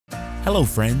Hello,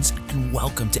 friends, and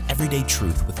welcome to Everyday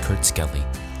Truth with Kurt Skelly.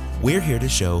 We're here to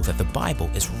show that the Bible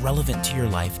is relevant to your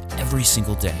life every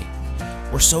single day.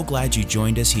 We're so glad you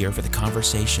joined us here for the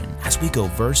conversation as we go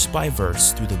verse by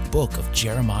verse through the book of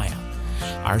Jeremiah.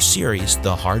 Our series,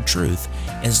 The Hard Truth,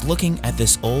 is looking at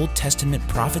this Old Testament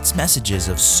prophet's messages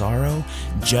of sorrow,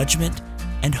 judgment,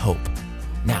 and hope.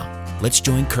 Now, let's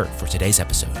join Kurt for today's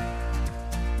episode.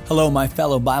 Hello, my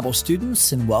fellow Bible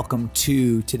students, and welcome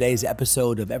to today's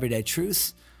episode of Everyday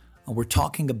Truth. We're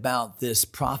talking about this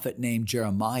prophet named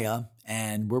Jeremiah,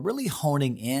 and we're really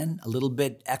honing in a little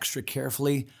bit extra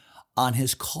carefully on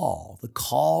his call, the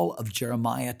call of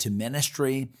Jeremiah to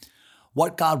ministry,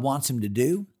 what God wants him to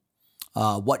do,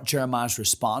 what Jeremiah's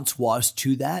response was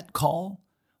to that call,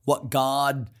 what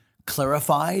God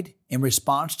clarified in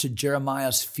response to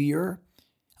Jeremiah's fear,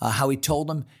 how he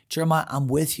told him, Jeremiah, I'm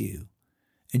with you.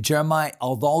 And Jeremiah,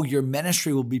 although your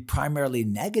ministry will be primarily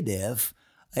negative,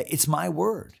 it's my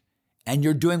word. And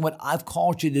you're doing what I've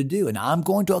called you to do, and I'm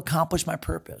going to accomplish my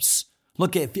purpose.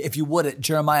 Look, if you would, at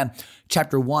Jeremiah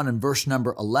chapter 1 and verse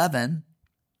number 11,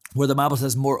 where the Bible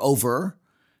says, moreover,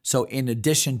 so in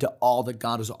addition to all that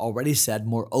God has already said,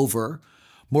 moreover,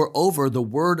 the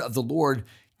word of the Lord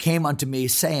came unto me,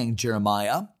 saying,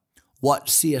 Jeremiah, what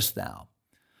seest thou?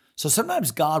 So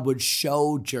sometimes God would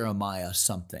show Jeremiah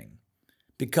something,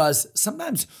 because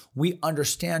sometimes we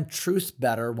understand truth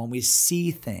better when we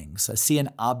see things. I see an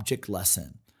object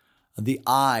lesson. The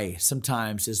eye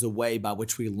sometimes is the way by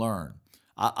which we learn.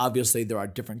 Obviously, there are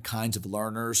different kinds of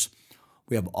learners.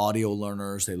 We have audio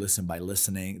learners. They listen by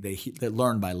listening. They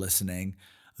learn by listening.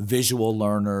 Visual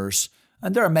learners.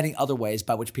 And there are many other ways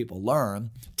by which people learn,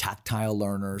 tactile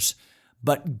learners.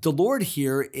 But the Lord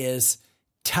here is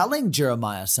telling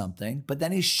Jeremiah something, but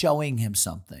then he's showing him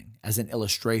something as an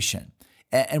illustration.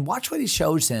 And watch what he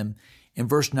shows him in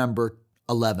verse number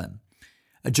 11.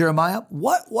 Jeremiah,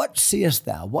 what seest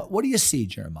thou? What do you see,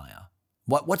 Jeremiah?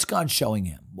 What's God showing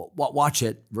him? Watch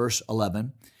it, verse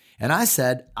 11. And I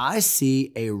said, I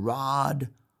see a rod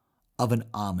of an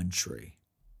almond tree.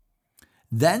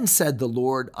 Then said the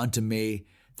Lord unto me,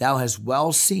 thou hast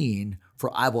well seen, for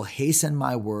I will hasten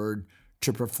my word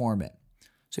to perform it.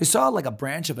 So he saw like a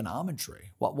branch of an almond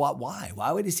tree. Why?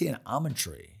 Why would he see an almond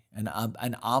tree?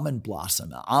 An almond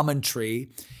blossom. An almond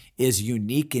tree is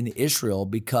unique in Israel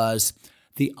because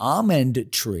the almond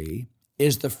tree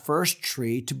is the first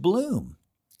tree to bloom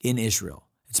in Israel.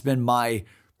 It's been my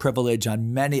privilege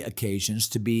on many occasions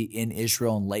to be in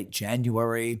Israel in late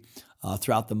January,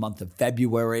 throughout the month of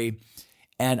February,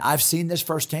 and I've seen this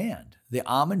firsthand. The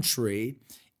almond tree,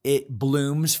 it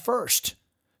blooms first.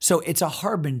 So it's a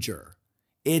harbinger.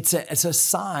 It's a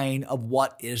sign of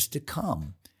what is to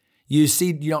come. You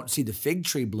don't see the fig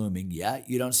tree blooming yet.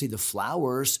 You don't see the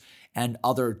flowers and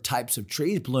other types of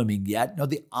trees blooming yet. No,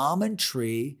 the almond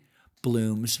tree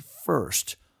blooms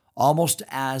first, almost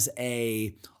as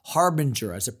a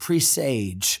harbinger, as a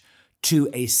presage to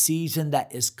a season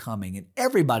that is coming. And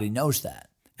everybody knows that.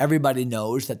 Everybody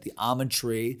knows that the almond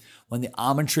tree, when the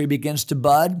almond tree begins to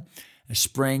bud,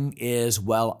 spring is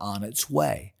well on its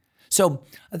way. So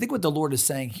I think what the Lord is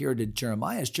saying here to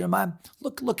Jeremiah is, Jeremiah,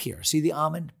 look here. See the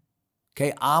almond?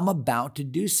 Okay, I'm about to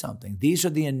do something. These are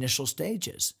the initial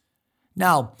stages.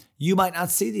 Now, you might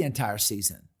not see the entire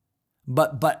season,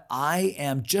 but I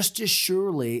am just as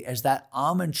surely as that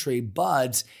almond tree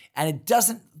buds, and it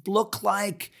doesn't look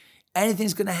like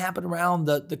anything's going to happen around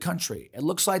the country. It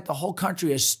looks like the whole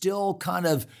country is still kind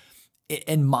of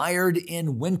mired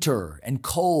in winter and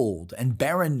cold and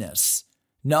barrenness.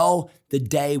 No, the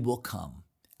day will come,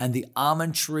 and the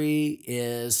almond tree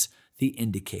is the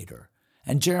indicator.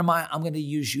 And Jeremiah, I'm going to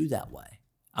use you that way.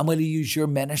 I'm going to use your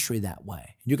ministry that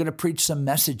way. You're going to preach some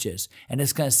messages, and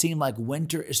it's going to seem like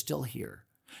winter is still here.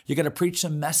 You're going to preach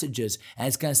some messages, and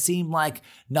it's going to seem like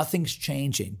nothing's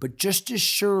changing. But just as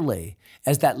surely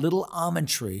as that little almond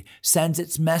tree sends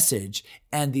its message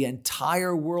and the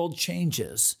entire world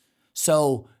changes,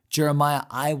 so Jeremiah,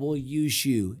 I will use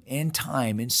you in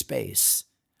time, in space,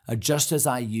 just as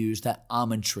I used that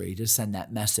almond tree to send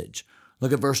that message.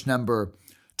 Look at verse number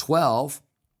 12,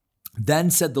 then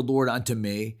said the Lord unto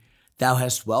me, thou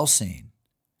hast well seen.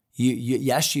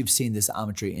 Yes, you've seen this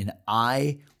almond tree, and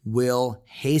I will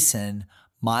hasten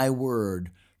my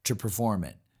word to perform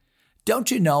it.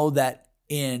 Don't you know that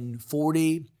in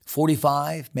 40,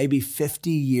 45, maybe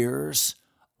 50 years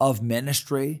of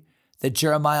ministry, that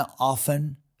Jeremiah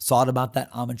often thought about that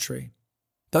almond tree?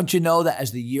 Don't you know that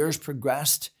as the years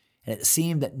progressed and it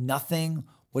seemed that nothing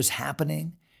was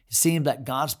happening, it seemed that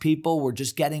God's people were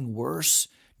just getting worse,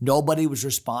 nobody was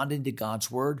responding to God's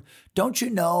word, don't you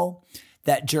know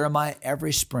that Jeremiah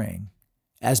every spring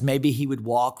as maybe he would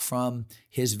walk from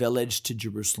his village to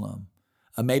Jerusalem.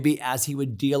 Maybe as he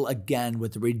would deal again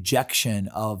with the rejection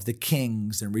of the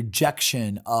kings and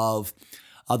rejection of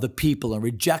the people and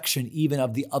rejection even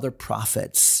of the other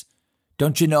prophets.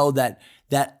 Don't you know that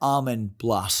almond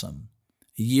blossom,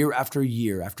 year after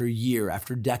year after year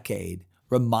after decade,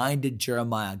 reminded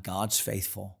Jeremiah God's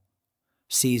faithful.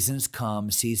 Seasons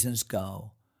come, seasons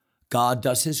go. God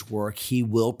does his work. He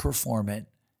will perform it.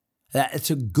 It's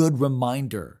a good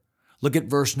reminder. Look at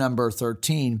verse number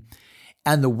 13.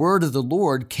 And the word of the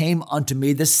Lord came unto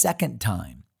me the second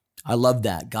time. I love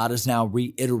that. God is now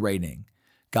reiterating.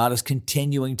 God is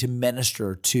continuing to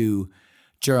minister to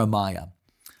Jeremiah.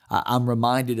 I'm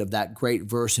reminded of that great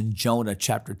verse in Jonah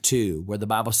chapter 2, where the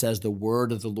Bible says the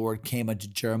word of the Lord came unto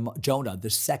Jonah the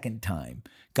second time.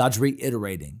 God's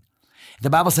reiterating. The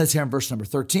Bible says here in verse number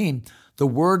 13, the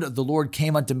word of the Lord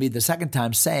came unto me the second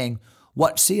time, saying,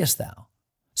 what seest thou?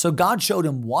 So God showed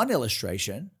him one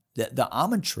illustration, the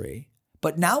almond tree,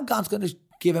 but now God's going to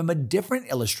give him a different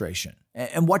illustration.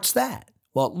 And what's that?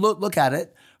 Well, look at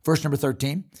it. Verse number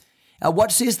 13.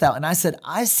 What seest thou? And I said,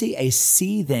 I see a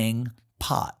seething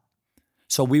pot.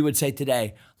 So we would say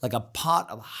today, like a pot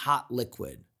of hot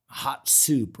liquid, hot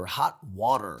soup or hot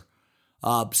water,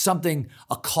 something,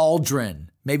 a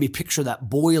cauldron, maybe picture that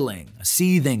boiling, a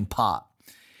seething pot.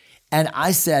 And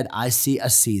I said, I see a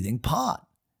seething pot,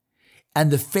 and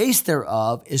the face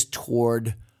thereof is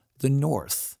toward the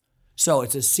north. So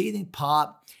it's a seething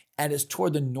pot, and it's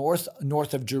toward the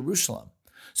north of Jerusalem.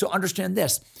 So understand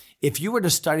this. If you were to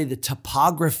study the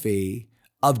topography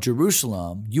of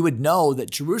Jerusalem, you would know that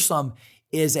Jerusalem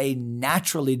is a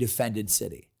naturally defended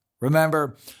city.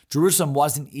 Remember, Jerusalem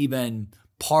wasn't even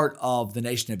part of the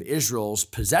nation of Israel's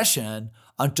possession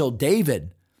until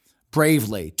David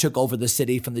bravely took over the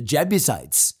city from the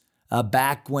Jebusites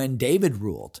back when David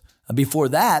ruled. Before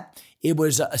that, it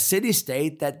was a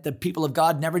city-state that the people of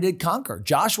God never did conquer.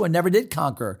 Joshua never did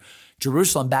conquer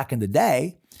Jerusalem back in the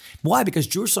day. Why? Because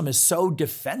Jerusalem is so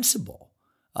defensible.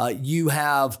 You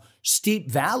have steep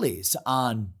valleys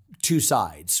on two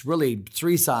sides, really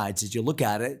three sides as you look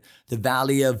at it. The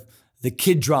valley of the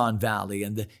Kidron Valley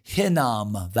and the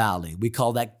Hinnom Valley. We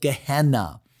call that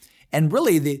Gehenna. And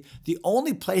really the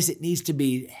only place it needs to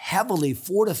be heavily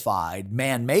fortified,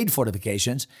 man-made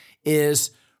fortifications,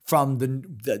 is from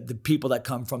the people that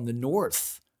come from the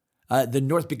north,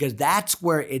 because that's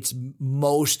where it's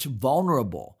most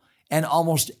vulnerable. And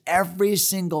almost every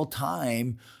single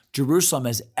time Jerusalem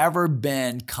has ever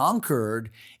been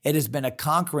conquered, it has been a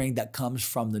conquering that comes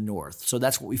from the north. So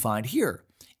that's what we find here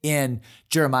in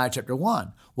Jeremiah chapter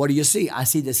 1. What do you see? I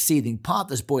see this seething pot,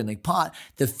 this boiling pot.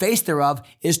 The face thereof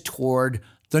is toward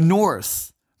the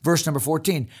north. Verse number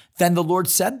 14, then the Lord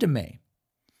said to me,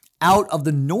 out of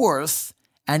the north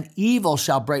an evil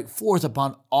shall break forth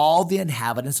upon all the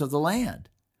inhabitants of the land.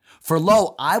 For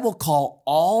lo, I will call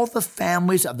all the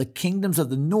families of the kingdoms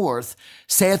of the north,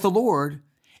 saith the Lord,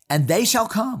 and they shall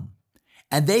come,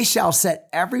 and they shall set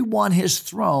every one his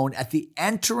throne at the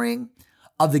entering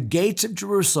of the gates of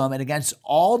Jerusalem, and against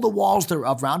all the walls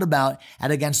thereof round about,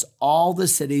 and against all the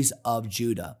cities of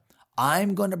Judah.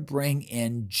 I'm going to bring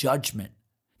in judgment.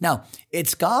 Now,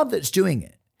 it's God that's doing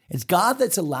it. It's God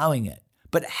that's allowing it.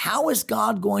 But how is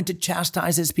God going to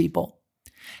chastise his people?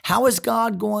 How is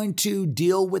God going to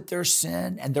deal with their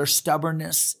sin and their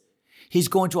stubbornness? He's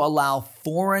going to allow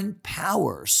foreign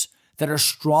powers that are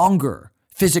stronger,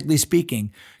 physically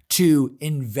speaking, to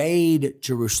invade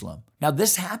Jerusalem. Now,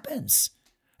 this happens.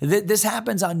 This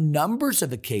happens on numbers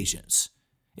of occasions.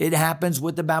 It happens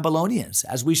with the Babylonians,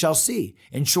 as we shall see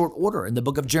in short order in the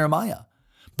book of Jeremiah.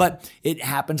 But it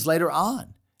happens later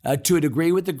on, to a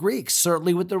degree with the Greeks,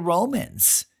 certainly with the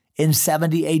Romans in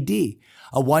 70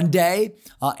 AD. One day,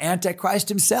 Antichrist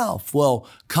himself will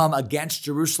come against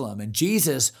Jerusalem, and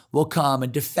Jesus will come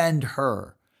and defend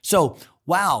her. So,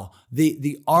 wow,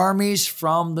 the armies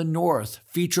from the north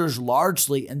features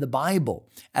largely in the Bible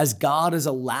as God is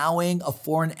allowing a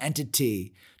foreign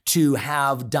entity to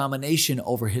have domination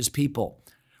over his people.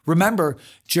 Remember,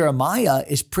 Jeremiah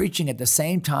is preaching at the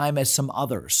same time as some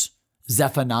others.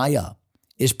 Zephaniah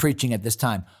is preaching at this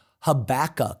time.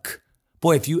 Habakkuk.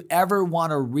 Boy, if you ever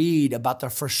want to read about the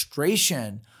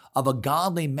frustration of a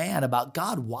godly man about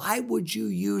God, why would you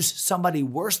use somebody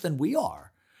worse than we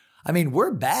are? I mean,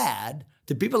 we're bad.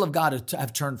 The people of God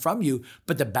have turned from you,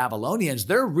 but the Babylonians,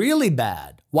 they're really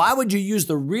bad. Why would you use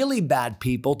the really bad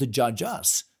people to judge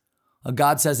us?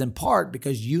 God says in part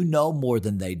because you know more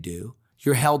than they do.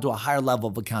 You're held to a higher level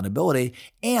of accountability.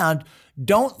 And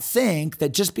don't think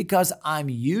that just because I'm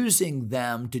using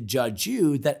them to judge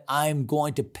you, that I'm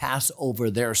going to pass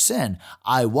over their sin.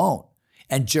 I won't.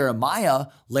 And Jeremiah,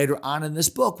 later on in this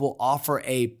book, will offer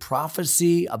a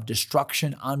prophecy of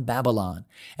destruction on Babylon.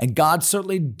 And God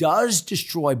certainly does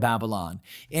destroy Babylon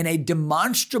in a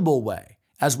demonstrable way,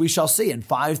 as we shall see in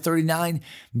 539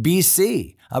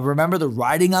 BC. Remember the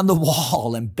writing on the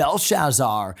wall and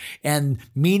Belshazzar and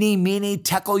Mene,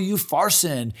 Tekel,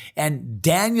 Upharsin and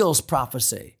Daniel's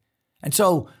prophecy. And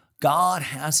so God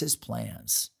has his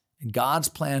plans, and God's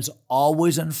plans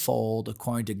always unfold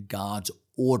according to God's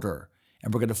order.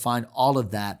 And we're going to find all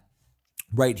of that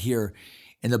right here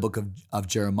in the book of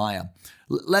Jeremiah.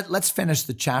 Let's finish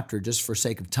the chapter just for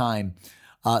sake of time.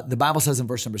 The Bible says in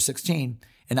verse number 16,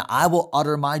 "And I will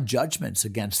utter my judgments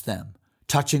against them,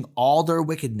 touching all their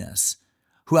wickedness,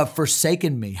 who have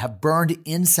forsaken me, have burned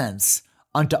incense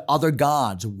unto other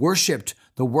gods, worshiped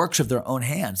the works of their own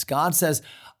hands." God says,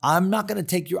 I'm not going to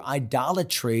take your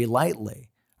idolatry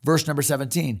lightly. Verse number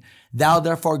 17, "Thou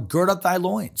therefore gird up thy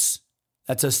loins."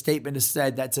 That's a statement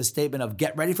of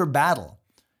get ready for battle.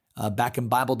 Back in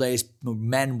Bible days,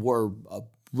 men wore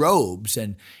robes,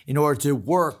 and in order to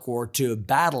work or to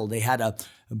battle, they had to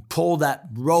pull that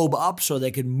robe up so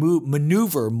they could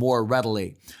maneuver more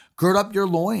readily. "Gird up your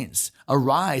loins,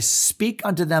 arise, speak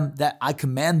unto them that I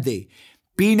command thee.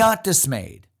 Be not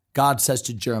dismayed," God says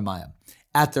to Jeremiah,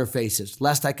 "at their faces,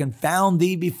 lest I confound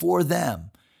thee before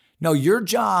them." No, your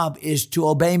job is to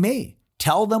obey me.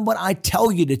 Tell them what I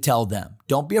tell you to tell them.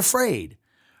 Don't be afraid.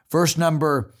 Verse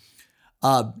number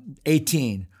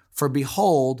 18, "For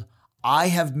behold, I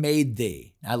have made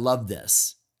thee." I love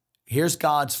this. Here's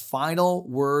God's final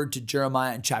word to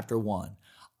Jeremiah in chapter 1.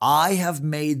 "I have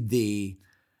made thee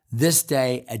this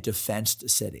day a defensed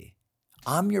city."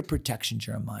 I'm your protection,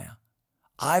 Jeremiah.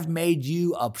 I've made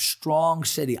you a strong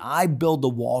city. I build the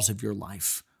walls of your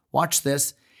life. Watch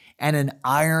this. "And an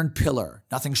iron pillar,"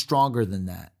 nothing stronger than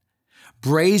that.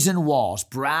 "Brazen walls,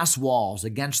 brass walls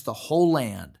against the whole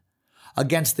land,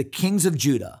 against the kings of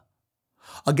Judah,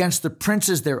 against the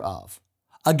princes thereof,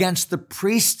 against the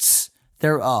priests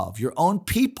thereof," your own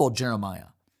people, Jeremiah,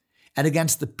 "and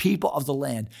against the people of the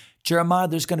land." Jeremiah,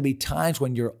 there's going to be times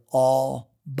when you're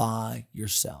all by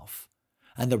yourself.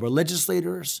 And the religious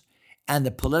leaders and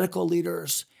the political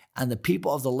leaders and the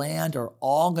people of the land are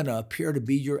all going to appear to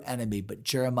be your enemy. But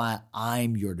Jeremiah,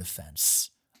 I'm your defense.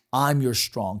 I'm your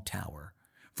strong tower.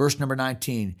 Verse number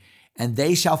 19, "And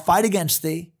they shall fight against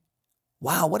thee."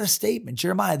 Wow, what a statement.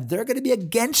 Jeremiah, they're going to be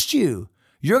against you.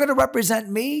 You're going to represent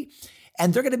me,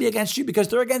 and they're going to be against you because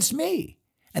they're against me.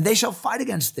 "And they shall fight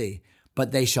against thee,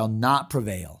 but they shall not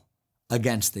prevail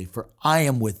against thee, for I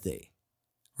am with thee."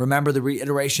 Remember the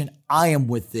reiteration, "I am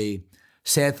with thee,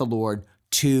 saith the Lord,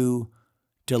 to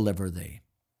deliver thee."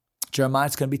 Jeremiah,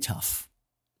 it's going to be tough.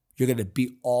 You're going to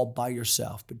be all by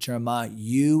yourself. But Jeremiah,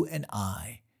 you and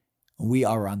I, we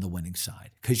are on the winning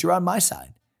side because you're on my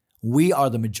side. We are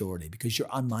the majority because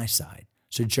you're on my side.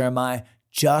 So Jeremiah,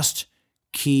 just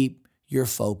keep your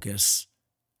focus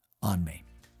on me.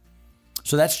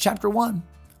 So that's chapter 1.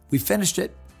 We finished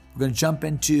it. We're going to jump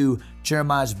into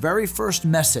Jeremiah's very first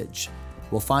message.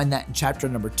 We'll find that in chapter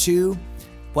number 2.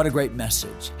 What a great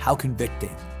message. How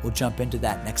convicting. We'll jump into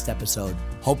that next episode.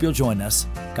 Hope you'll join us.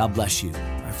 God bless you,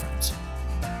 my friends.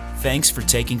 Thanks for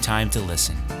taking time to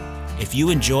listen. If you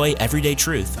enjoy Everyday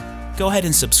Truth, go ahead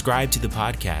and subscribe to the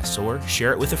podcast or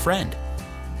share it with a friend.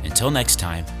 Until next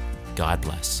time, God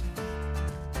bless.